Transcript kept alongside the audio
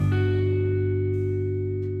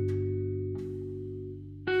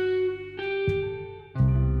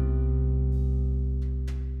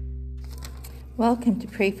Welcome to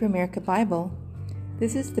Pray for America Bible.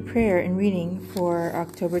 This is the prayer and reading for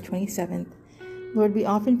October 27th. Lord, we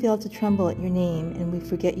often fail to tremble at your name and we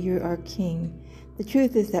forget you are King. The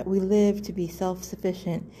truth is that we live to be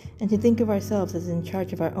self-sufficient and to think of ourselves as in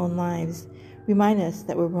charge of our own lives. Remind us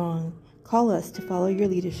that we're wrong. Call us to follow your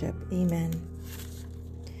leadership. Amen.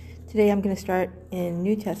 Today I'm going to start in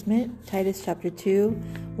New Testament, Titus chapter 2,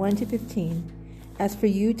 1 to 15. As for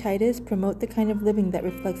you, Titus, promote the kind of living that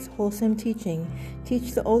reflects wholesome teaching.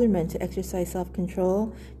 Teach the older men to exercise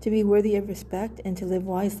self-control, to be worthy of respect, and to live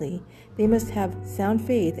wisely. They must have sound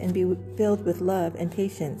faith and be filled with love and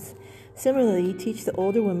patience. Similarly, teach the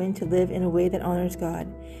older women to live in a way that honors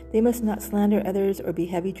God. They must not slander others or be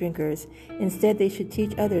heavy drinkers. Instead, they should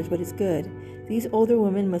teach others what is good. These older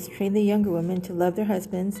women must train the younger women to love their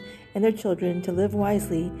husbands and their children, to live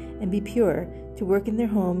wisely and be pure, to work in their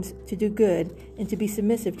homes, to do good, and to be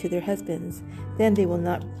submissive to their husbands. Then they will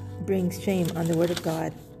not bring shame on the word of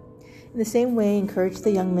God. In the same way, encourage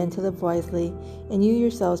the young men to live wisely, and you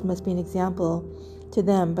yourselves must be an example to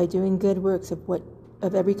them by doing good works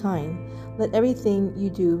of every kind. Let everything you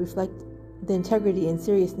do reflect the integrity and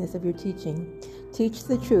seriousness of your teaching. Teach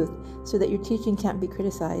the truth so that your teaching can't be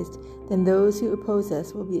criticized. Then those who oppose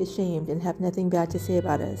us will be ashamed and have nothing bad to say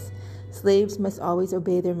about us. Slaves must always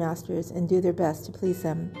obey their masters and do their best to please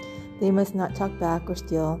them. They must not talk back or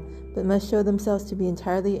steal, but must show themselves to be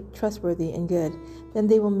entirely trustworthy and good. Then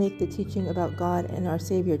they will make the teaching about God and our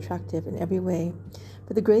Savior attractive in every way.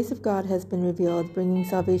 For the grace of God has been revealed, bringing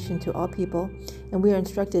salvation to all people, and we are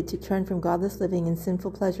instructed to turn from godless living and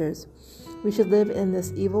sinful pleasures. We should live in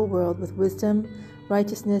this evil world with wisdom,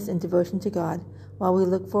 righteousness, and devotion to God, while we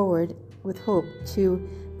look forward with hope to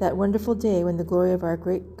that wonderful day when the glory of our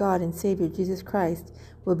great God and Savior Jesus Christ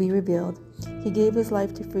will be revealed. He gave his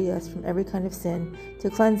life to free us from every kind of sin, to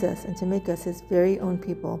cleanse us, and to make us his very own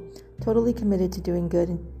people, totally committed to doing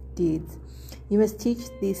good deeds. You must teach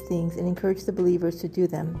these things and encourage the believers to do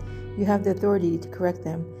them. You have the authority to correct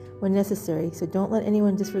them when necessary, so don't let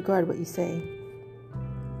anyone disregard what you say.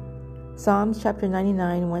 Psalms chapter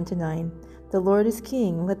 99, 1-9. The Lord is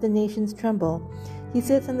king, let the nations tremble. He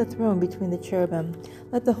sits on the throne between the cherubim.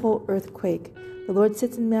 Let the whole earth quake. The Lord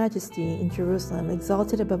sits in majesty in Jerusalem,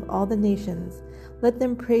 exalted above all the nations. Let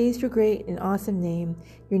them praise your great and awesome name.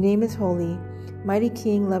 Your name is holy. Mighty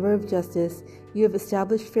King, lover of justice, you have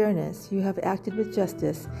established fairness. You have acted with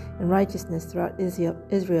justice and righteousness throughout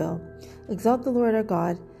Israel. Exalt the Lord our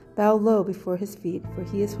God. Bow low before his feet, for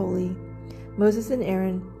he is holy. Moses and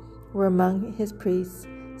Aaron were among his priests.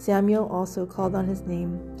 Samuel also called on his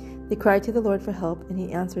name. They cried to the Lord for help, and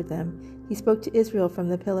he answered them. He spoke to Israel from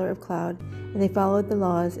the pillar of cloud, and they followed the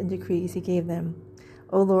laws and decrees he gave them.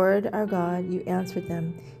 O Lord, our God, you answered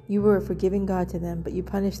them. You were a forgiving God to them, but you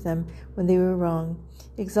punished them when they were wrong.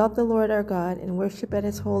 Exalt the Lord our God, and worship at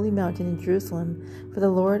his holy mountain in Jerusalem, for the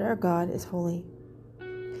Lord our God is holy.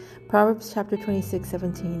 Proverbs chapter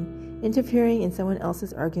 26:17. Interfering in someone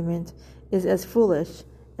else's argument is as foolish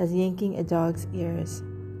as yanking a dog's ears.